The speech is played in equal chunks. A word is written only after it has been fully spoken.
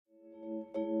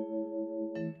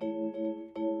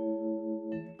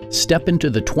Step into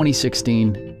the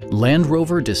 2016 Land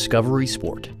Rover Discovery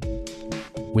Sport.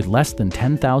 With less than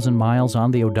 10,000 miles on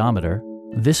the odometer,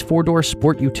 this four-door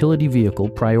sport utility vehicle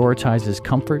prioritizes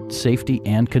comfort, safety,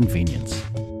 and convenience.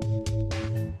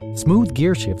 Smooth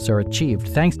gear shifts are achieved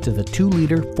thanks to the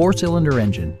 2-liter 4-cylinder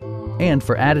engine, and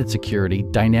for added security,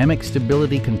 dynamic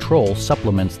stability control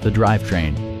supplements the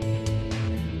drivetrain.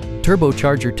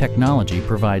 Turbocharger technology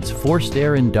provides forced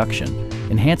air induction,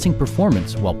 enhancing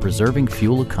performance while preserving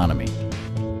fuel economy.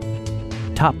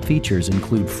 Top features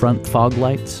include front fog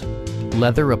lights,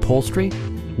 leather upholstery,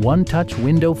 one-touch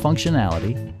window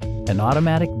functionality, an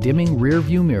automatic dimming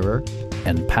rear-view mirror,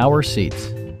 and power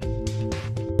seats.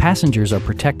 Passengers are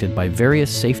protected by various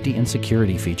safety and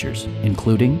security features,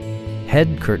 including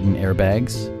head curtain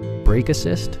airbags, brake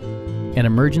assist, an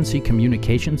emergency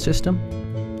communication system,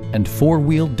 and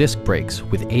 4-wheel disc brakes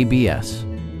with ABS.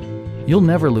 You'll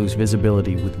never lose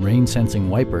visibility with rain-sensing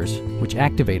wipers, which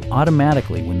activate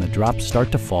automatically when the drops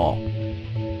start to fall.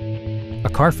 A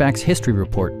Carfax history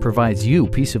report provides you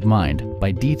peace of mind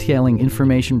by detailing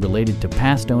information related to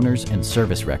past owners and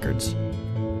service records.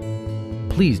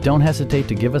 Please don't hesitate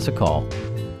to give us a call.